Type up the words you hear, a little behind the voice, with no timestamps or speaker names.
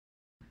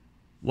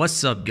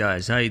What's up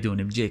guys, how you doing?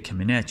 MJ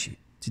coming at you.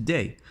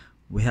 Today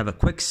we have a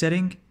quick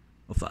setting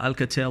of the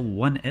Alcatel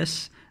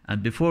 1S,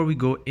 and before we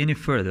go any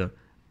further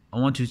I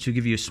wanted to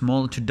give you a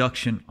small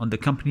introduction on the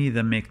company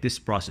that make this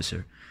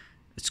processor.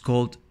 It's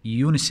called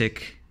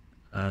Unisec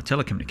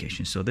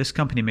Telecommunications. So this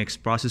company makes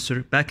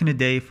processor back in the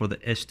day for the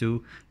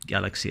S2,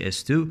 Galaxy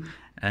S2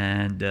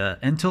 and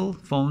Intel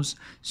phones.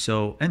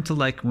 So Intel,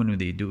 like when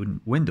they do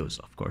Windows,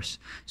 of course.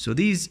 So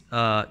these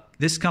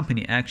this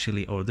company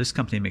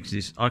makes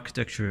these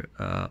architecture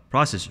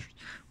processors,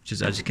 which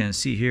is, as you can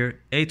see here,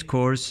 8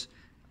 cores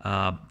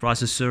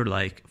processor.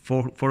 Like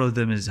four of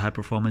them is high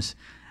performance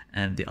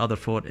and the other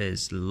 4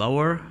 is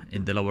lower,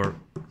 in the lower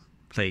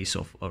place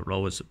of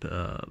lowest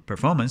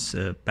performance,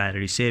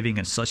 battery saving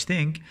and such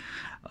thing.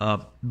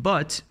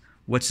 But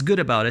what's good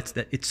about it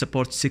that it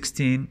supports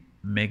 16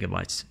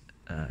 megabytes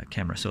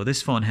camera. So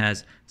this phone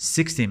has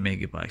 16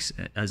 megabytes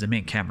as a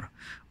main camera,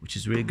 which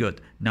is really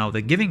good. Now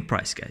the giving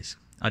price, guys,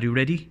 are you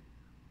ready?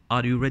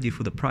 Are you ready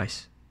for the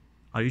price?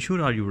 Are you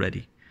sure? Are you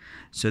ready?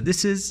 So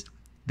this is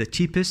the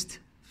cheapest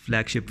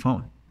flagship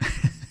phone.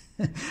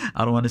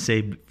 I don't want to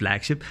say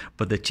flagship,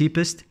 but the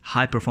cheapest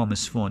high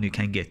performance phone you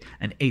can get.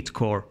 An 8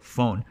 core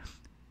phone,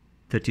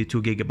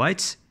 32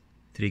 gigabytes,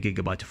 3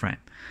 gigabyte of RAM.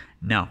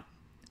 Now,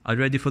 are you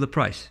ready for the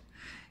price?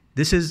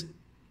 This is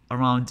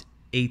around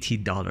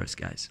 $80,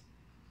 guys.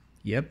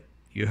 Yep,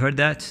 you heard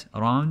that,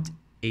 around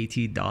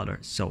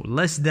 $80. So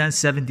less than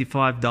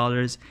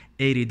 $75,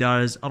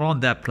 $80, around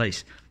that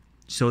place.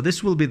 So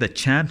this will be the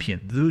champion.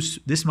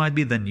 This might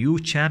be the new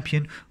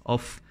champion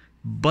of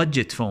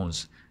budget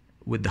phones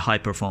with the high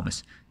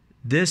performance.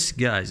 This,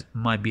 guys,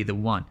 might be the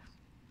one.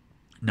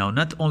 Now,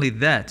 not only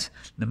that,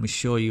 let me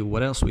show you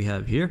what else we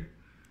have here.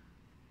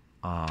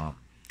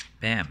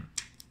 Bam.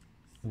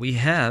 We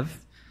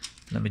have,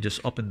 let me just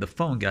open the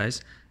phone,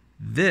 guys.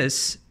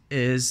 This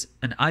is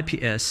an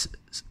IPS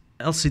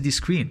LCD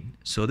screen.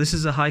 So this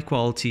is a high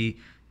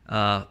quality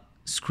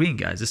screen,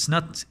 guys. It's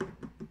not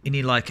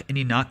any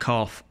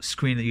knockoff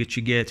screen that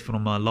you get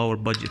from a lower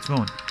budget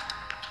phone.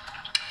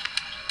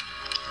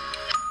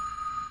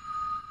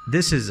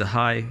 This is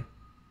a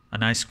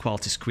nice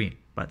quality screen,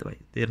 by the way.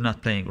 They're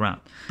not playing around.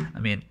 I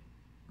mean,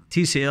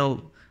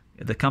 TCL,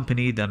 the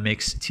company that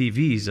makes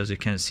TVs, as you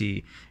can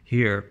see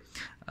here,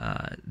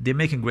 they're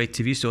making great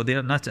TVs, so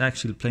they're not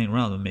actually playing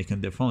around with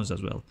making their phones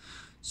as well.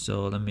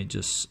 So let me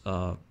just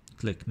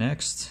click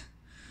next.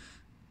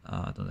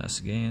 Don't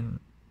ask again.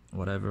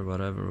 Whatever.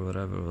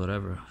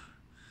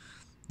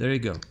 There you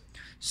go.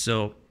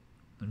 So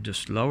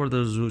just lower the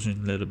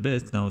resolution a little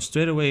bit. Now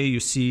straight away you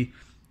see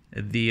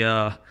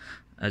the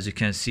as you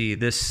can see,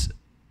 this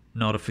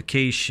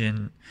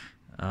notification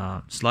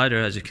slider,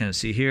 as you can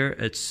see here,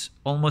 it's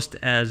almost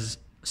as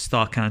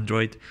stock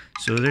Android.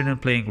 So they're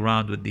not playing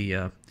around with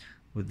the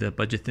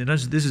budget.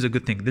 This is a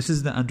good thing. This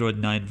is the Android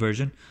 9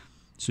 version,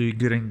 so you're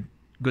getting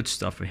good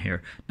stuff in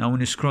here. Now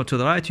when you scroll to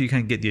the right, you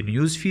can get your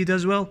news feed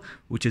as well,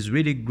 which is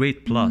really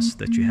great plus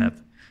that you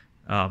have.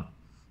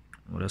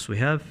 What else we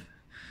have?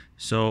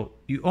 So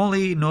you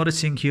only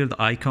noticing here the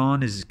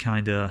icon is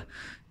kind of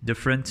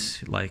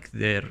different, like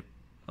their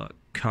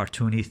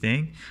cartoony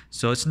thing.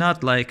 So it's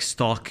not like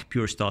stock,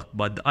 pure stock,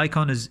 but the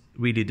icon is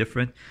really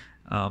different.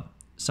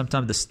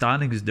 Sometimes the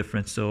styling is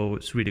different, so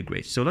it's really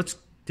great. So let's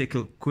take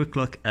a quick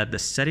look at the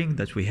setting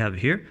that we have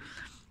here.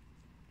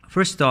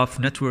 First off,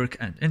 network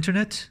and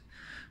internet.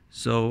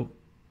 So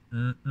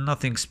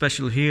nothing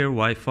special here.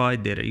 Wi-Fi,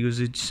 data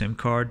usage, SIM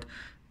card,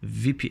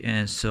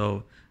 VPN.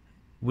 So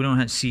we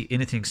don't see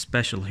anything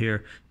special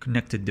here.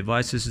 Connected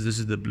devices, this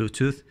is the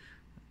Bluetooth.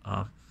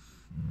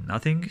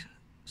 Nothing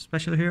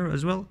special here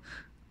as well.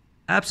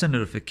 Apps and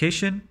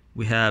notification,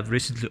 we have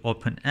recently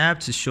opened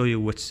apps to show you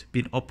what's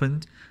been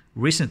opened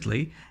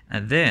recently,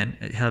 and then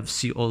I have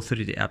see all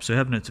 3D apps. So I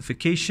have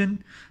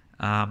notification.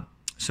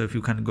 So if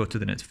you can go to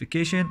the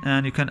notification,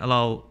 and you can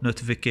allow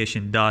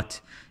notification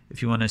dot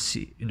if you want to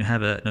see,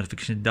 have a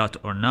notification dot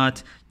or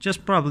not.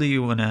 Just probably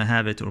you want to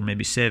have it, or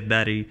maybe save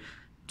battery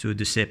to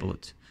disable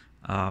it.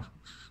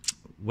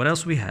 What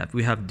else we have?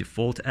 We have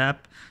default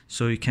app,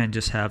 so you can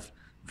just have,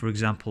 for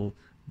example,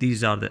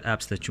 these are the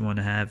apps that you want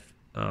to have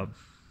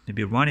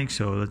maybe running.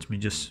 So let me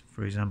just,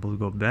 for example,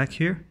 go back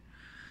here.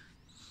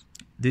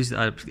 These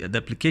are the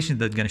applications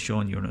that are going to show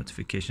on your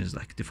notifications,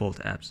 like default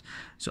apps.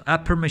 So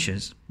app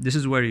permissions, this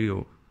is where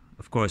you,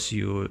 of course,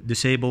 you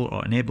disable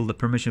or enable the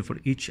permission for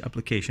each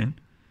application.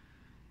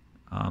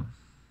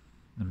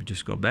 Let me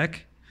just go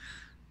back.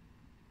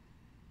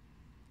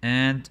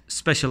 And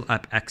special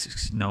app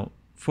access. Now,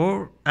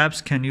 4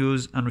 apps can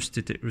use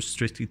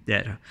unrestricted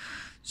data.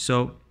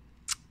 So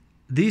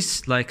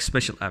these like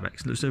special app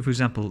access. So for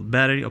example,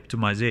 battery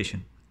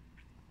optimization.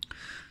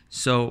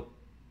 So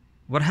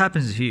what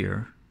happens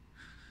here?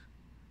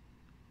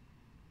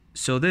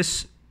 So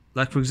this,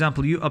 like for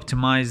example, you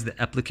optimize the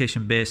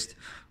application based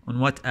on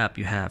what app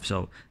you have.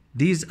 So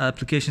these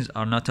applications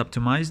are not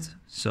optimized.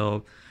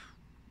 So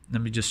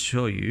let me just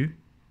show you.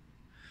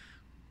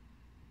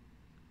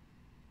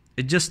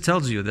 It just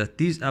tells you that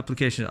these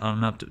applications are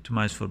not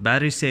optimized for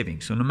battery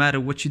saving. So no matter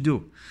what you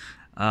do,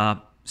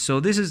 So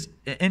this is,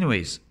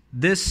 anyways,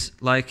 this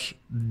like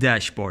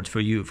dashboard for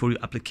you, for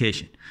your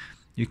application.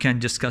 You can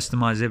just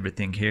customize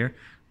everything here.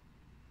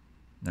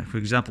 Like for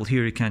example,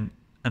 here you can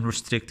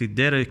unrestricted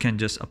data. You can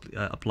just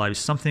apply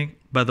something.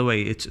 By the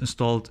way, it's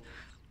installed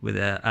with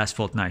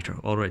Asphalt Nitro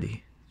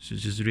already, so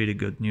this is really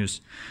good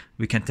news.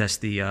 We can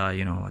test the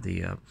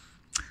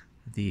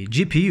the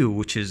GPU,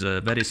 which is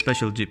a very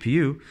special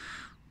GPU,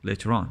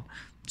 later on.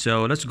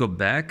 So let's go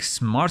back.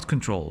 Smart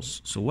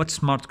controls. So what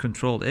smart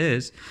control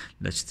is?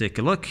 Let's take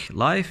a look.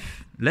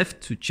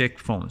 Left to check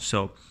phones.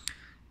 So,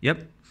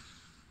 yep.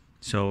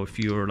 So if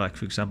you're like,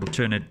 for example,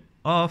 turn it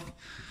off,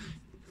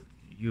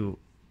 you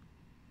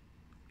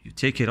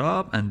take it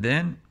up, and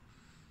then,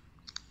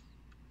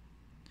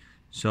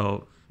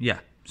 so yeah.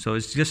 So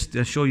it's just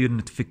to show you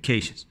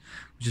notifications,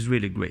 which is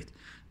really great.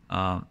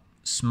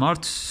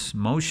 Smart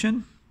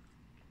motion.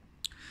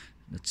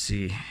 Let's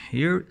see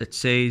here. It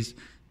says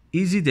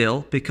easy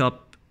dial, pick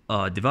up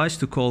device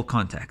to call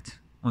contact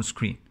on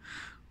screen.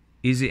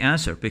 Easy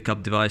answer, pick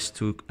up device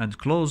to and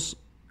close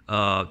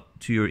to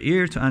your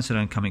ear to answer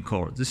an incoming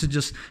call. This is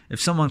just if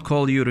someone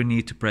call you, you don't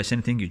need to press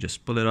anything. You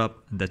just pull it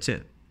up and that's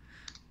it.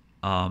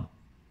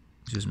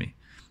 Excuse me.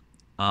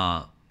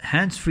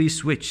 Hands-free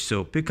switch.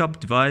 So pick up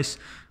device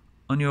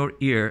on your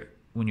ear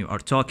when you are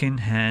talking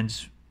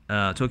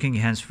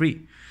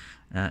hands-free.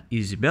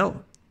 Easy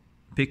bell.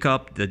 Pick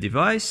up the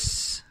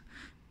device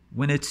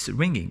when it's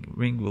ringing.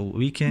 Ring will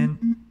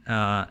weaken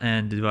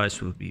and the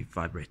device will be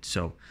vibrate.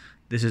 So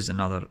this is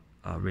another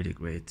really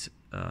great.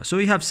 So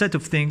you have set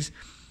of things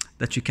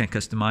that you can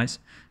customize.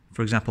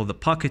 For example, the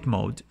pocket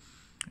mode.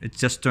 It's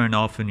just turned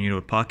off in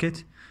your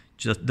pocket.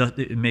 Just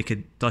make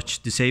it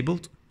touch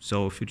disabled.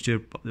 So if it's your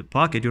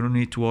pocket, you don't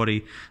need to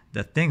worry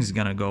that things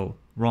gonna go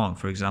wrong.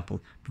 For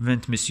example,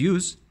 prevent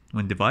misuse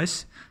when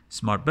device.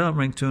 Smart bell,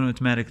 ringtone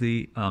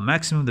automatically,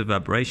 maximum the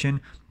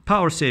vibration,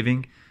 power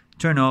saving,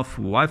 turn off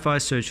Wi-Fi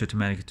search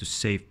automatically to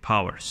save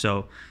power.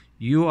 So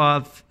you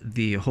have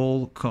the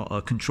whole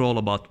control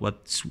about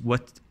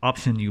what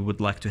option you would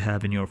like to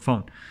have in your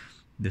phone.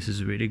 This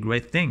is a really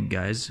great thing,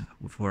 guys.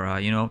 For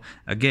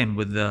again,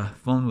 with the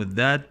phone with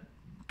that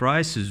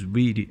price is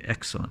really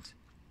excellent.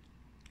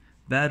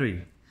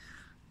 Battery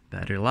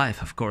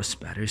life, of course,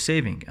 battery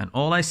saving, and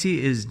all I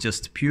see is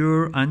just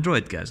pure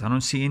Android, guys. I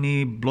don't see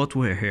any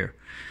bloatware here.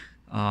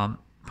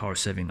 Power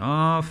saving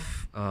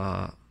off.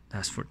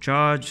 That's for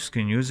charge.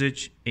 Screen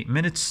usage 8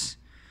 minutes.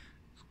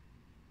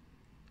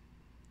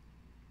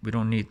 We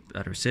don't need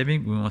battery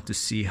saving. We want to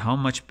see how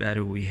much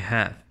battery we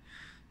have.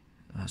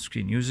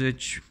 Screen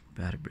usage,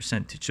 battery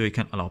percentage. So you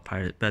can allow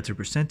battery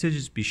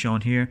percentages be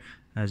shown here.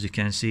 As you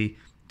can see,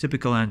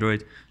 typical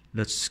Android.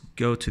 Let's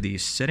go to the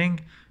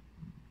setting,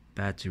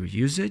 battery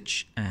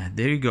usage, and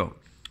there you go.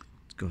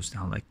 It goes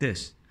down like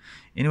this.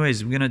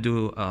 Anyways, we're gonna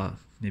do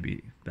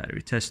maybe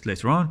battery test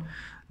later on.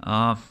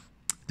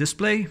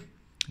 Display.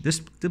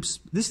 This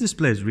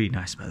display is really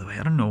nice, by the way.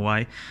 I don't know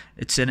why.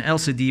 It's an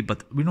LCD,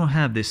 but we don't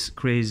have this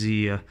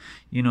crazy,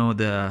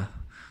 the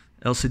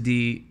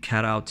LCD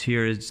cutout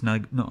here. It's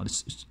not. No,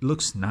 it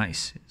looks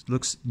nice. It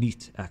looks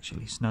neat,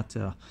 actually. It's not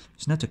a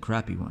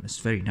crappy one. It's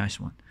a very nice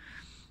one.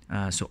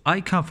 So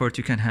eye comfort.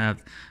 You can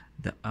have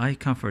the eye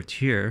comfort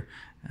here,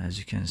 as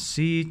you can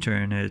see.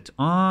 Turn it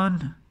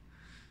on,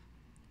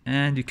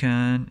 and you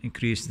can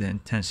increase the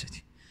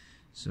intensity.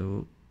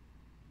 So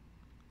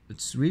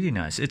it's really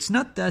nice. It's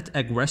not that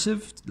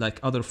aggressive like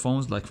other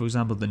phones. Like for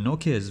example, the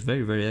Nokia is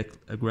very, very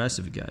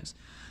aggressive, guys.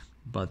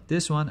 But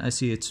this one, I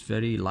see it's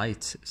very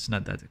light. It's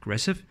not that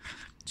aggressive.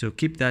 So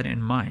keep that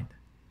in mind.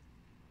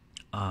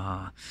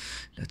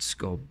 Let's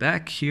go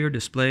back here.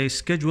 Display,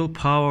 schedule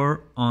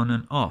power on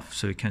and off.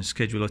 So you can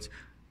schedule it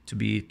to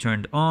be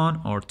turned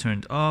on or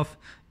turned off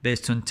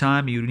based on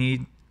time you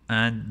need.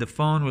 And the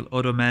phone will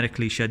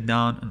automatically shut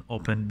down and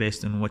open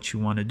based on what you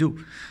want to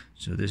do.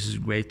 So this is a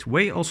great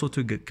way also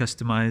to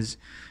customize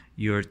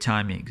your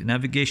timing.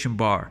 Navigation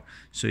bar.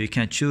 So you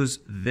can choose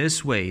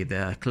this way,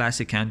 the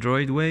classic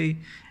Android way.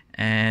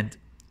 And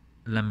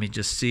let me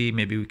just see,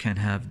 maybe we can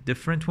have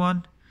different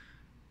one.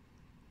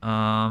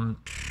 No,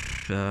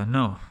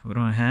 we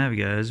don't have,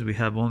 guys. We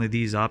have only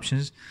these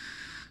options.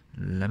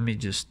 Let me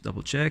just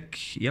double check.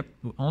 Yep,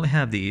 we only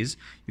have these.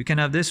 You can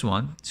have this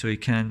one. So you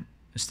can,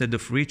 instead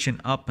of reaching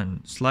up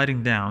and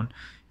sliding down,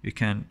 you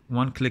can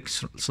one click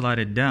slide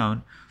it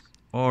down.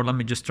 Or let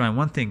me just try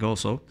one thing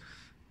also.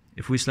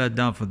 If we slide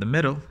down from the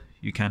middle,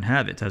 you can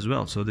have it as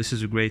well. So this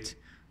is a great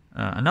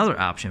another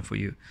option for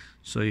you.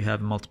 So you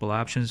have multiple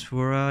options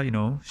for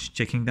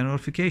checking the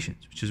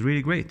notifications, which is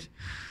really great.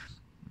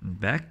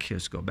 Back,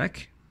 let's go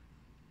back.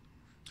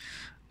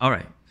 All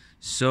right.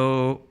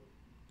 So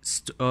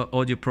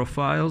audio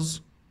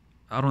profiles.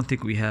 I don't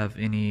think we have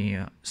any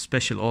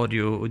special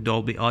audio,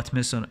 Dolby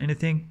Atmos or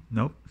anything.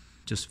 Nope,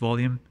 just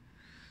volume.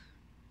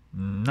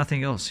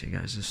 Nothing else, you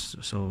guys.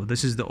 So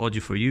this is the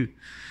audio for you.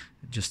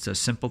 Just a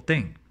simple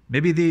thing.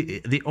 Maybe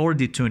they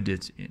already tuned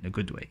it in a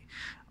good way.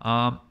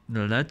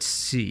 Let's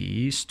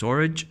see,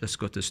 storage. Let's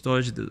go to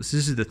storage. This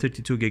is the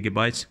 32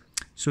 gigabytes.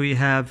 So you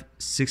have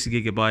 6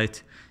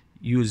 gigabyte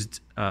used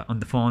on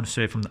the phone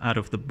straight from out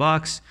of the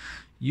box,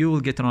 you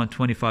will get around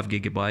 25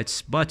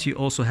 gigabytes, but you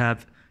also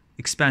have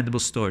expandable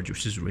storage,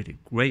 which is really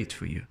great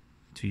for you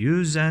to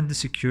use. And the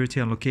security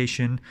and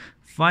location,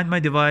 Find My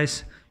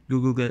Device,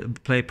 Google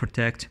Play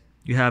Protect.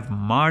 You have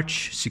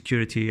March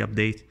security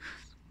update,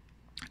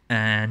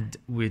 and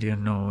we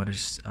didn't know what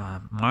is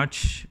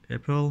March,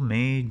 April,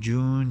 May,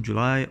 June,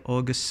 July,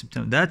 August,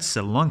 September. That's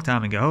a long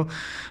time ago.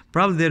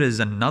 Probably there is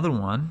another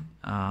one.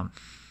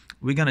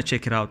 We're gonna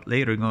check it out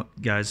later,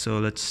 guys. So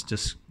let's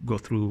just go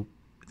through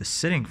the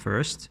setting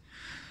first.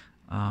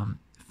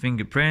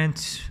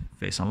 Fingerprint,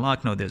 face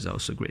unlock. No, there's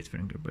also great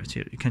fingerprint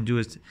here. You can do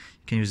it. You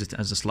can use it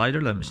as a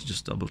slider. Let me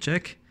just double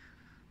check.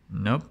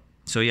 Nope.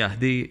 So yeah,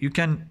 you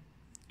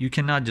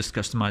cannot just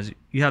customize it.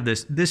 You have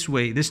this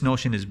way. This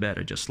notion is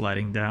better. Just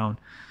sliding down,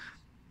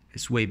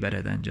 it's way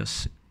better than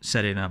just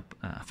setting up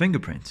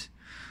fingerprint.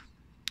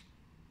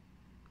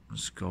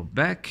 Let's go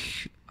back.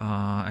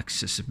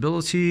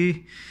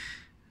 Accessibility.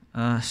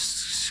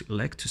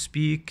 Select to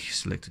speak.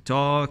 Select to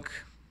talk.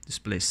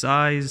 Display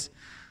size.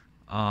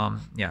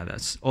 Yeah,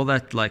 that's all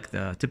that, like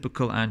the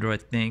typical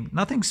Android thing.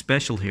 Nothing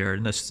special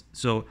here.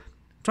 So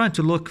trying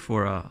to look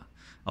for a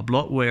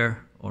bloatware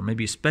or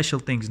maybe special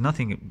things.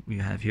 Nothing we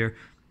have here.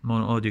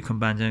 Mono audio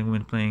combining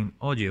when playing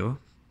audio.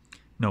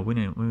 No,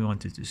 we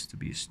wanted this to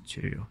be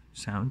stereo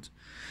sound.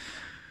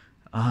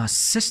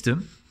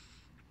 System.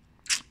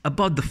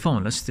 About the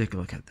phone, let's take a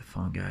look at the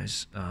phone,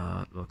 guys.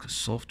 Look,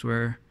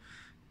 software,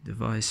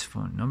 device,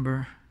 phone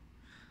number.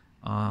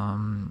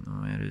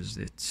 Where is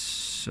it?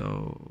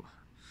 So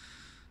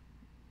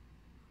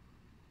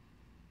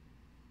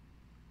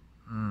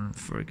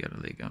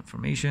forget legal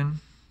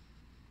information.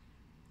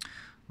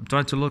 I'm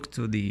trying to look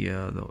to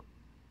the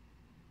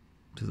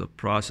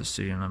process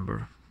serial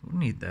number. We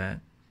need that.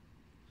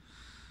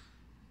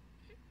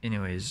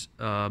 Anyways,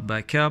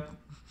 backup,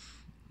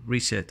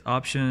 reset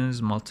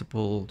options,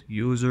 multiple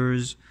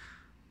users,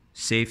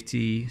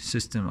 safety,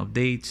 system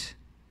update,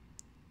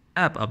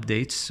 app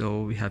updates.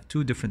 So we have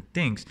two different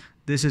things.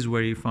 This is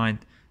where you find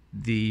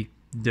the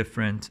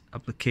different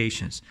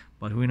applications,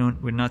 but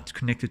we're not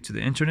connected to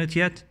the internet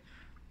yet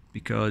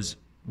because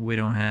we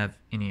don't have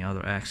any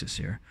other access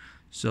here.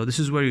 So this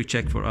is where you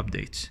check for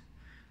updates.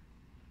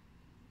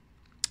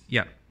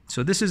 Yeah,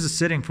 so this is a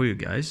setting for you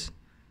guys.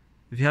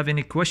 If you have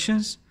any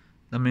questions,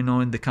 let me know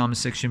in the comment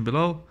section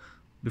below.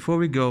 Before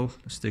we go,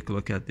 let's take a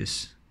look at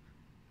this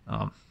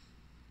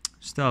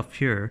stuff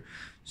here.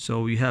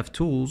 So we have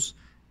tools,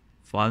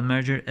 file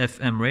manager,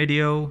 FM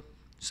radio,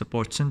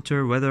 support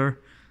center, weather.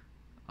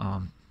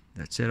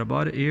 That's it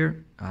about it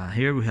here.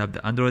 Here we have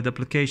the Android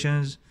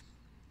applications.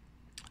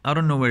 I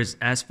don't know where it's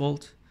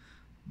Asphalt,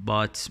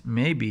 but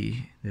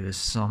maybe there is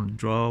some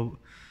draw.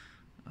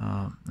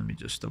 Let me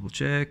just double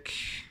check.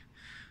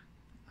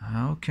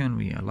 How can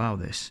we allow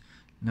this?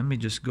 Let me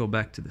just go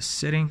back to the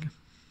setting,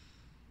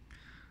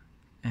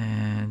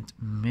 and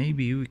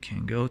maybe we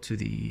can go to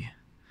the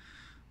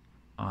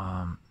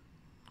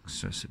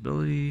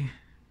accessibility.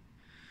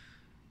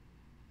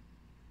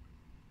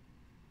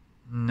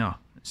 No,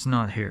 it's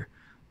not here,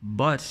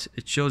 but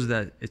it shows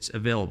that it's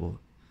available.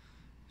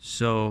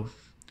 So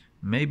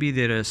maybe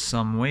there is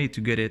some way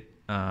to get it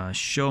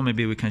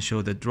maybe we can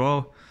show the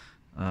draw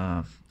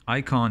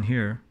icon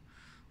here,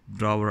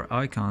 drawer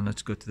icon.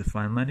 Let's go to the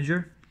file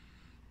manager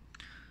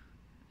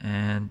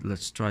and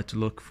let's try to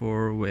look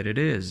for where it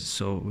is.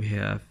 So we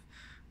have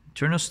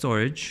internal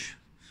storage,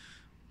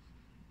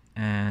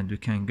 and we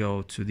can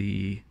go to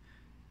the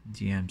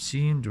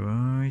DMC,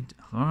 Android,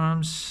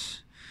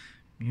 alarms,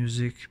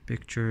 music,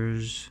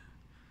 pictures.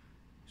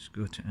 Let's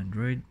go to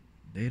Android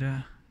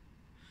data,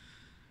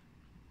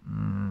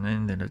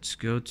 and then let's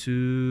go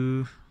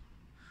to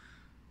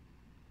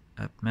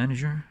app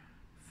manager,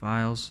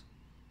 files,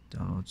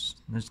 downloads.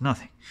 There's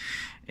nothing.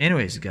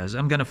 Anyways, guys,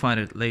 I'm gonna find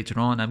it later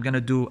on. I'm gonna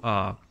do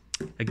a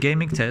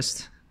gaming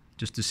test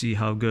just to see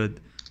how good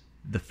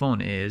the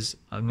phone is.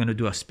 I'm gonna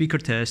do a speaker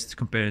test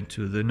compared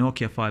to the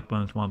Nokia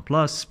 5.1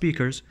 Plus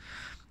speakers,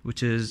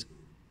 which is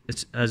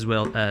it's as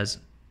well as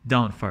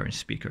down-firing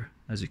speaker,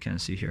 as you can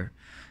see here.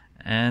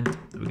 And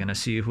we're gonna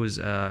see who's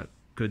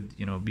could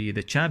be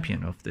the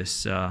champion of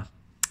this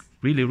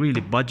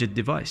really budget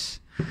device.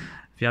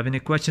 If you have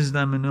any questions,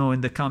 let me know in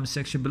the comment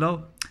section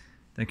below.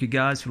 Thank you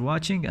guys for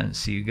watching, and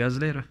see you guys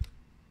later.